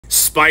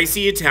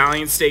Spicy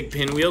Italian steak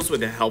pinwheels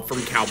with the help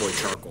from cowboy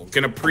charcoal.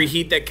 Gonna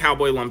preheat that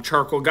cowboy lump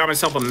charcoal. Got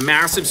myself a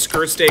massive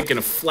skirt steak.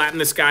 Gonna flatten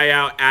this guy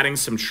out, adding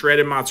some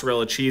shredded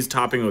mozzarella cheese,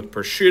 topping with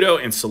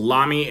prosciutto and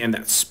salami and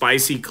that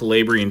spicy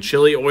Calabrian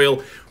chili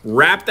oil.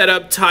 Wrap that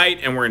up tight,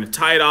 and we're gonna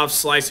tie it off,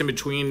 slice in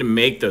between to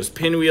make those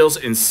pinwheels,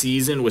 and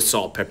season with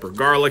salt, pepper,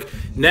 garlic.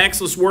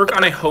 Next, let's work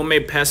on a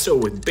homemade pesto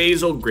with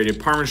basil, grated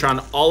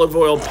Parmesan, olive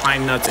oil,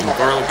 pine nuts, and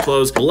garlic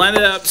cloves. Blend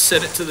it up,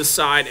 set it to the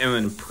side, and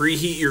then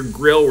preheat your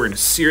grill. We're gonna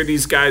sear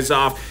these guys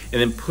off,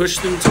 and then push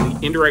them to the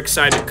indirect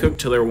side to cook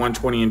till they're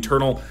 120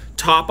 internal.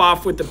 Top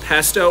off with the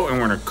pesto, and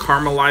we're gonna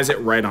caramelize it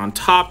right on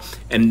top,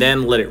 and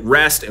then let it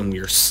rest, and we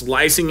are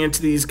slicing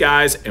into these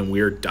guys, and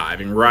we're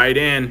diving right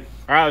in.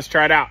 All right, let's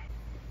try it out.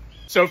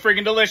 So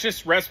freaking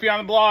delicious. Recipe on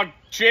the blog.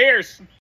 Cheers.